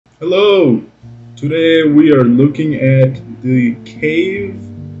Hello! Today we are looking at the cave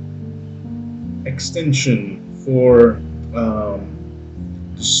extension for the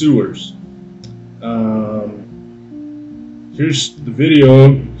sewers. Here's the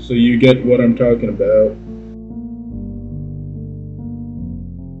video so you get what I'm talking about.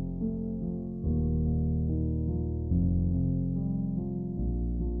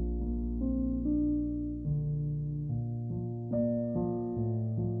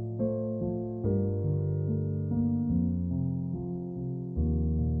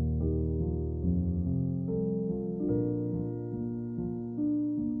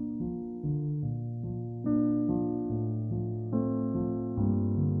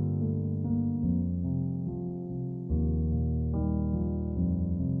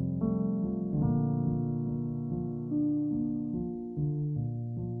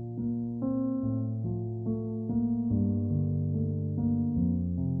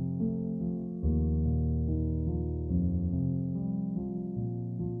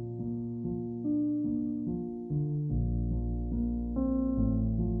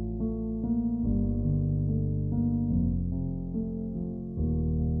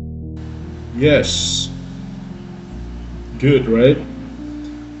 Yes, good, right?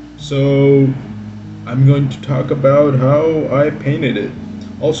 So I'm going to talk about how I painted it.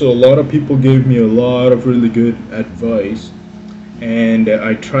 Also, a lot of people gave me a lot of really good advice, and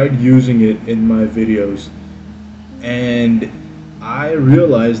I tried using it in my videos. And I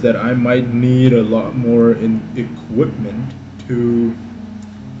realized that I might need a lot more equipment to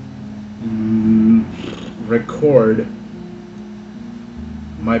record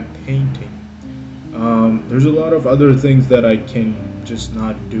my painting. There's a lot of other things that I can just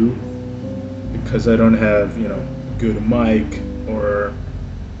not do because I don't have, good mic, or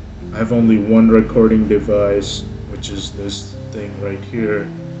I have only one recording device, which is this thing right here.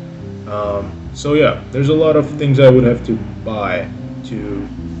 So yeah, there's a lot of things I would have to buy to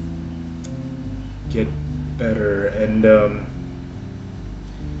get better. And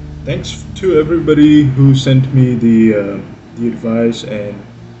thanks to everybody who sent me the advice, and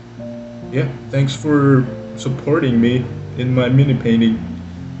yeah, thanks for supporting me in my mini painting.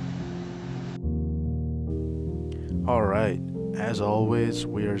 Alright, as always,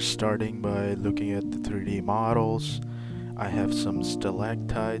 we are starting by looking at the 3D models. I have some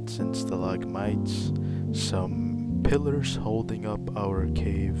stalactites and stalagmites, some pillars holding up our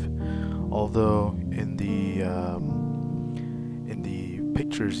cave. Although in the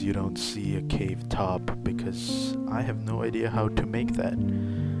pictures you don't see a cave top because I have no idea how to make that.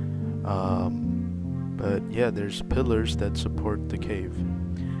 But yeah, there's pillars that support the cave,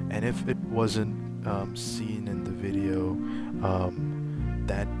 and if it wasn't seen in the video,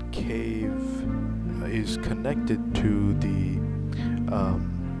 that cave is connected to the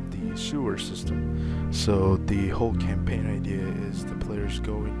sewer system. So the whole campaign idea is the players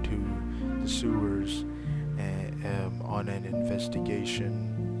go into the sewers on an investigation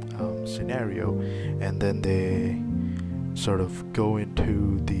scenario, and then they sort of go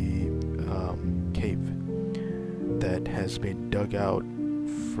into the cave that has been dug out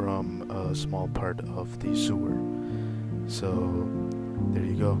from a small part of the sewer. So there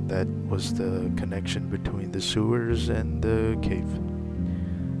you go. That was the connection between the sewers and the cave.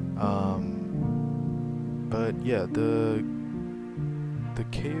 But yeah, the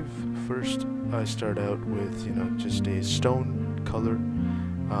cave, first I start out with just a stone color.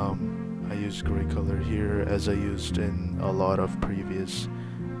 I use gray color here as I used in a lot of previous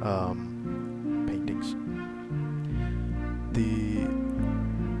paintings. The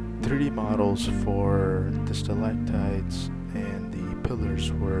 3D models for the stalactites and the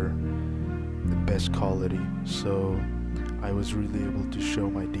pillars were the best quality, so I was really able to show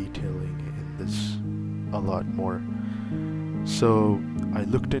my detailing in this a lot more. So I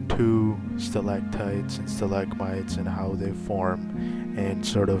looked into stalactites and stalagmites and how they form, and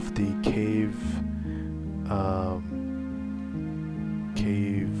sort of the cave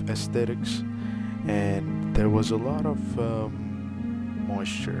aesthetics, and there was a lot of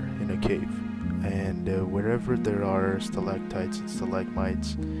moisture in a cave, and wherever there are stalactites and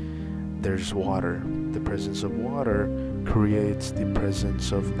stalagmites, there's water. The presence of water creates the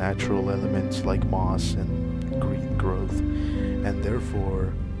presence of natural elements like moss and green growth, and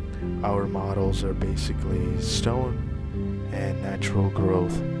therefore our models are basically stone and natural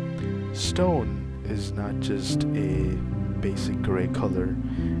growth. Stone is not just a basic gray color,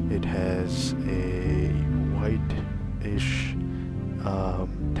 it has a white-ish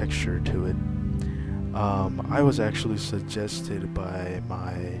texture to it. I was actually suggested by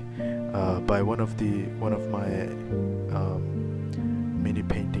one of my mini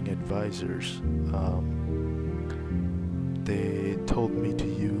painting advisors, they told me to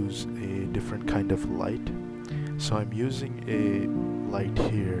use a different kind of light. So I'm using a light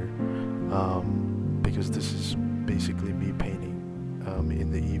here, because this is basically me painting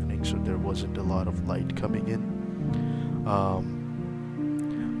in the evening, so there wasn't a lot of light coming in.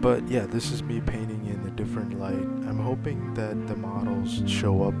 But yeah, this is me painting in a different light. I'm hoping that the models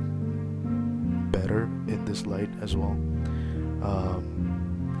show up better in this light as well.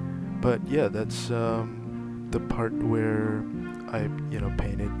 But yeah, that's the part where I,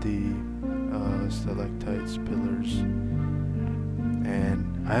 painted the stalactites, pillars,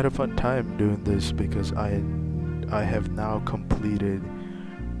 and I had a fun time doing this because I have now completed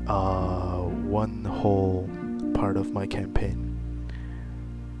one whole part of my campaign.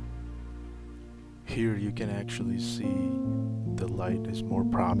 Here you can actually see the light is more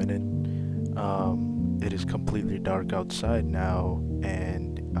prominent. It is completely dark outside now,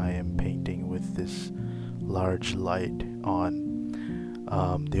 and I am painting with this large light on.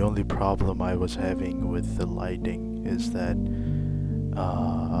 The only problem I was having with the lighting is that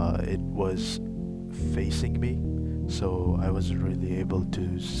it was facing me, so I wasn't really able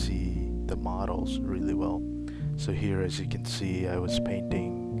to see the models really well. So here, as you can see, I was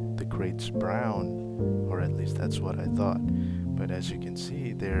painting the crates brown, or at least that's what I thought. But as you can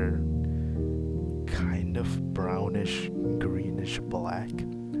see, they're kind of brownish, greenish black,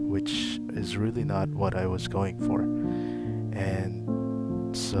 which is really not what I was going for.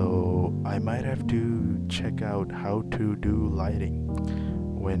 And so I might have to check out how to do lighting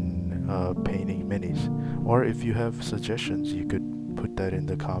when painting minis. Or if you have suggestions, you could put that in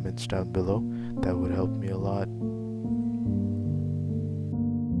the comments down below. That would help me a lot.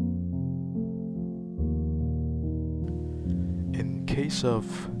 In case of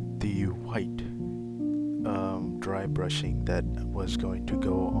the white dry brushing that was going to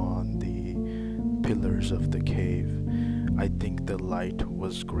go on the pillars of the cave, I think the light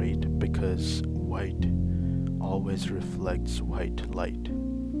was great because white always reflects white light.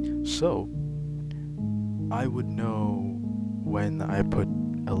 So I would know when I put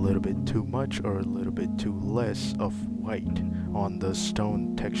a little bit too much or a little bit too less of white on the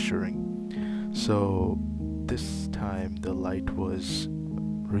stone texturing. So this time the light was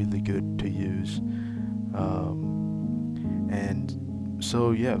really good to use, and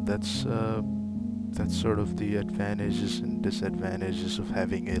so yeah, that's sort of the advantages and disadvantages of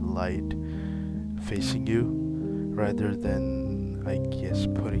having a light facing you rather than, I guess,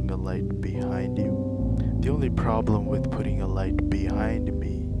 putting a light behind you. The only problem with putting a light behind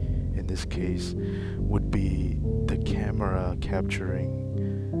me in this case would be the camera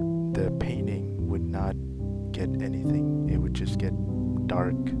capturing the painting would not get anything. It would just get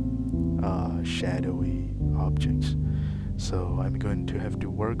dark, shadowy objects. So I'm going to have to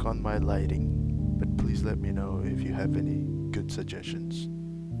work on my lighting, but please let me know if you have any good suggestions.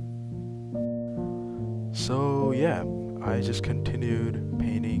 So yeah, I just continued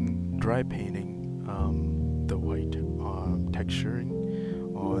painting, dry painting the white texturing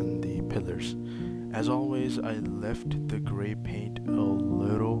on the pillars. As always, I left the gray paint a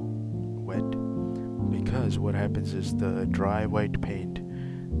little wet because what happens is the dry white paint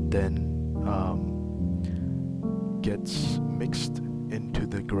then gets mixed into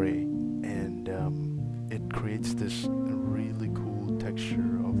the gray, and it creates this really cool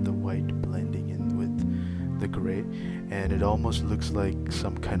texture of the white blending in with the gray, and it almost looks like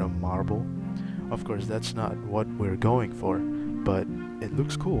some kind of marble. Of course, that's not what we're going for, but it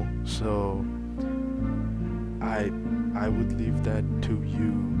looks cool. So I would leave that to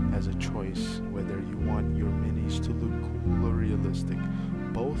you as a choice, whether you want your minis to look cool or realistic.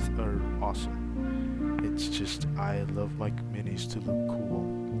 Both are awesome. It's just I love my minis to look cool.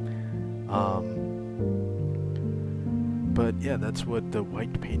 But yeah, that's what the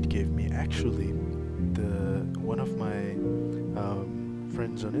white paint gave me. Actually, one of my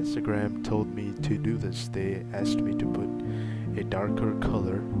friends on Instagram told me to do this. They asked me to put a darker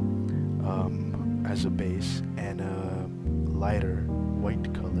color as a base and a lighter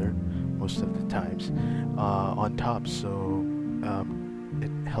white color most of the times on top, so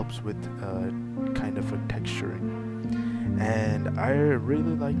it helps with kind of a texturing. And I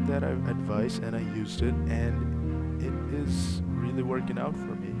really liked that advice, and I used it, and it is really working out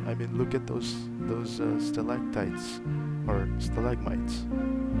for me. I mean, look at those stalactites or stalagmites.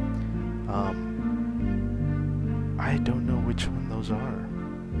 I don't know which one those are.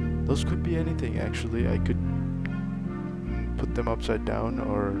 Those could be anything, actually. I could put them upside down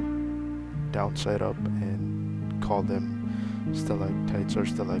or downside up and call them stalactites or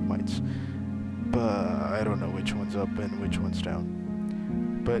stalagmites. But I don't know which one's up and which one's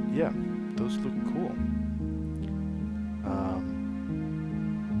down. But yeah, those look cool.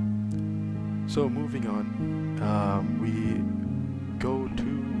 So moving on, we go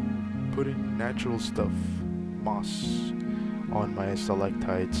to putting natural stuff, moss, on my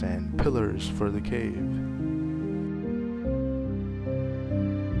stalactites and pillars for the cave.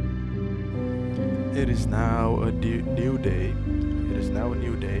 It is now a new day. It is now a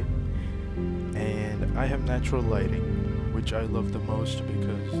new day, and I have natural lighting, which I love the most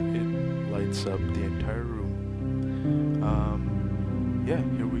because it lights up the entire room. Yeah,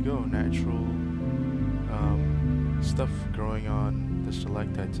 here we go. Natural stuff growing on the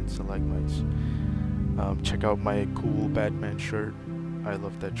stalactites and stalagmites. Check out my cool Batman shirt. I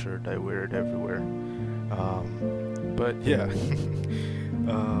love that shirt. I wear it everywhere. But yeah,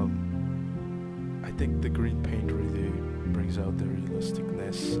 I think the green paint really brings out the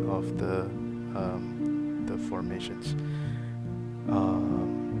realisticness of the formations.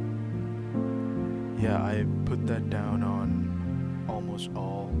 Yeah, I put that down on almost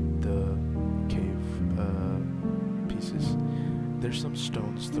all the cave pieces. There's some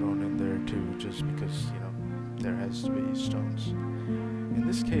stones thrown in there too, just because, you know, there has to be stones. In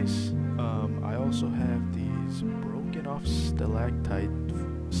this case, I also have these broken off stalagmite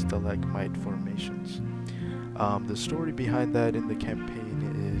formations. The story behind that in the campaign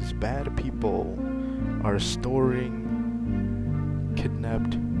is bad people are storing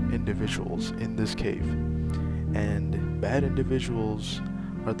kidnapped individuals in this cave, and bad individuals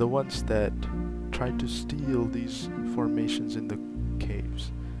are the ones that try to steal these formations in the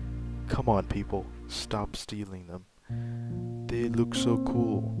caves. Come on, people, stop stealing them. They look so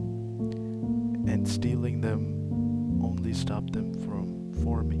cool, and stealing them only stop them from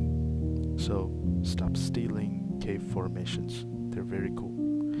forming. So stop stealing cave formations. They're very cool.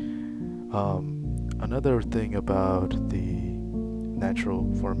 Another thing about the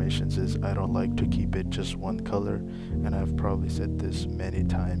natural formations is I don't like to keep it just one color, and I've probably said this many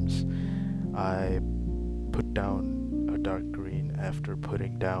times. I put down a dark green after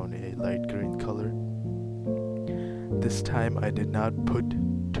putting down a light green color. This time I did not put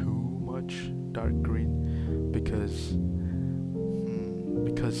too much dark green because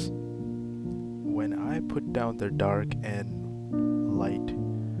when I put down the dark and light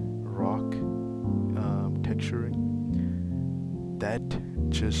rock texturing, that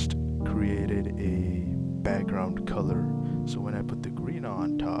just created a background color. So when I put the green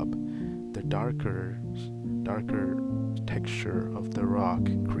on top, the darker texture of the rock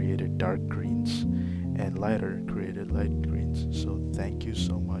created dark greens, and lighter created light greens. So thank you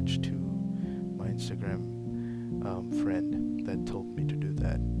so much to my Instagram friend that told me to do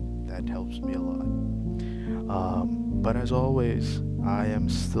that. That helps me a lot. But as always, I am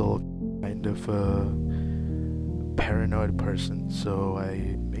still kind of a paranoid person, so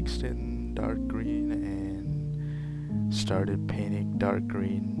I mixed in dark green and started painting dark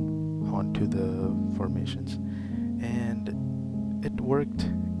green onto the formations, and it worked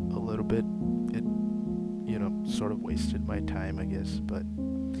a little bit. It, you know, sort of wasted my time, I guess, but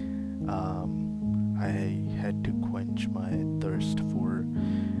I had to quench my thirst for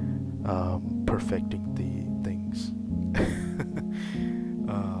perfecting the things.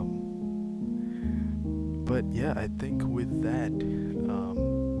 But yeah, I think with that,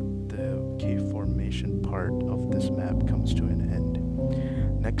 the cave formation part of this map comes to an end.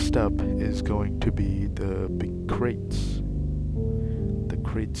 Next up is going to be the big crates. The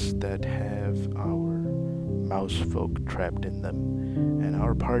crates that have our mouse folk trapped in them, and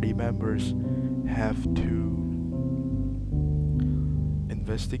our party members have to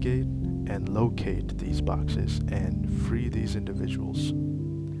investigate and locate these boxes and free these individuals,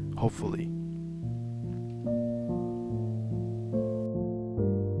 hopefully.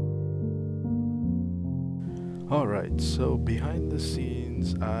 Alright, so behind the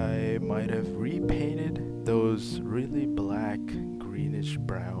scenes I might have repainted those really black, greenish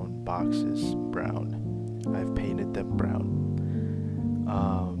brown boxes brown. I've painted them brown.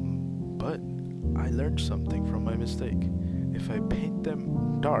 But I learned something from my mistake. If I paint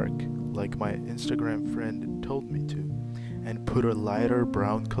them dark, like my Instagram friend told me to, and put a lighter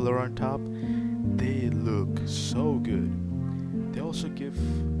brown color on top, they look so good. They also give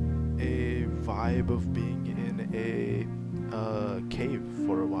a vibe of being in a cave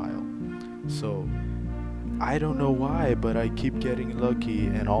for a while. So I don't know why, but I keep getting lucky,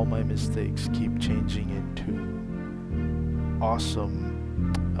 and all my mistakes keep changing into awesome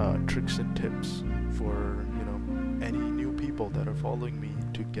tricks and tips for, you know, any new people that are following me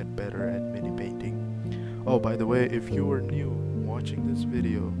to get better at mini painting. Oh, by the way, if you are new watching this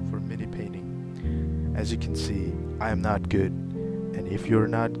video for mini painting, as you can see, I am not good. And if you're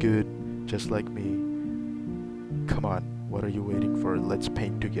not good, just like me, come on, what are you waiting for? Let's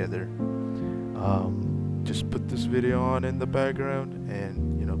paint together. Just put this video on in the background and,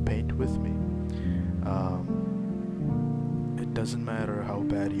 paint with me. It doesn't matter how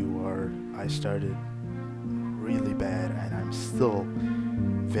bad you are. I started really bad and I'm still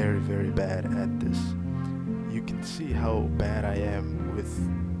very, very bad at this. You can see how bad I am with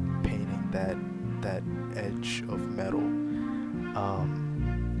painting that edge of metal.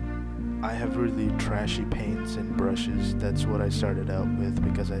 I have really trashy paints and brushes. That's what I started out with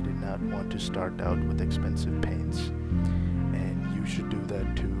because I did not want to start out with expensive paints. And you should do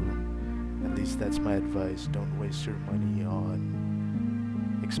that too. At least that's my advice. Don't waste your money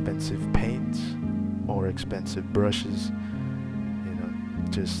on expensive paints or expensive brushes.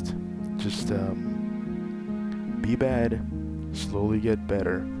 Just be bad, slowly get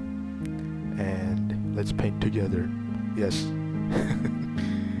better, and let's paint together. Yes.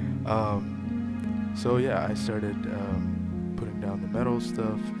 So yeah, I started putting down the metal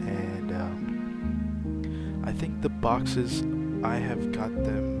stuff, and I think the boxes, I have got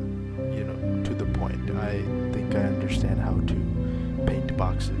them, to the point. I think I understand how to paint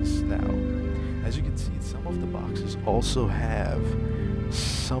boxes now. As you can see, some of the boxes also have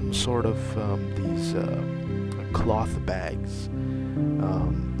some sort of these cloth bags,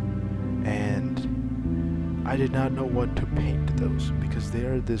 and I did not know what to paint those because they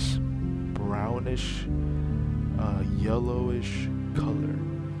are this brownish, yellowish color,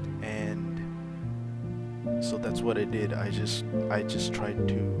 and so that's what I did. I just tried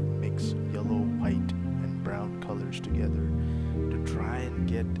to mix yellow, white, and brown colors together to try and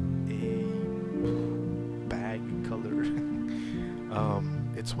get a bag color.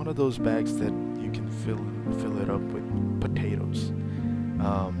 It's one of those bags that you can fill it up with potatoes.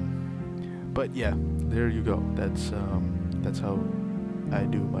 But yeah, there you go. That's how I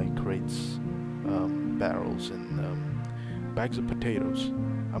do my crates, barrels, and bags of potatoes.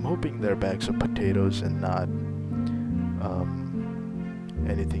 I'm hoping they're bags of potatoes and not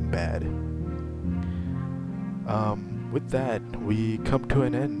anything bad. With that, we come to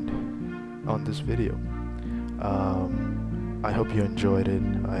an end on this video. I hope you enjoyed it.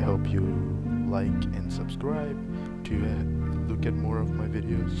 I hope you like and subscribe to look at more of my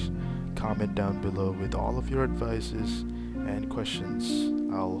videos. Comment down below with all of your advices and questions.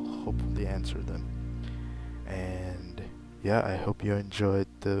 I'll hopefully answer them. And yeah, I hope you enjoyed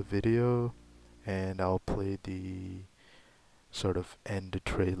the video, and I'll play the sort of end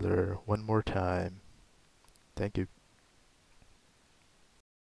trailer one more time. Thank you.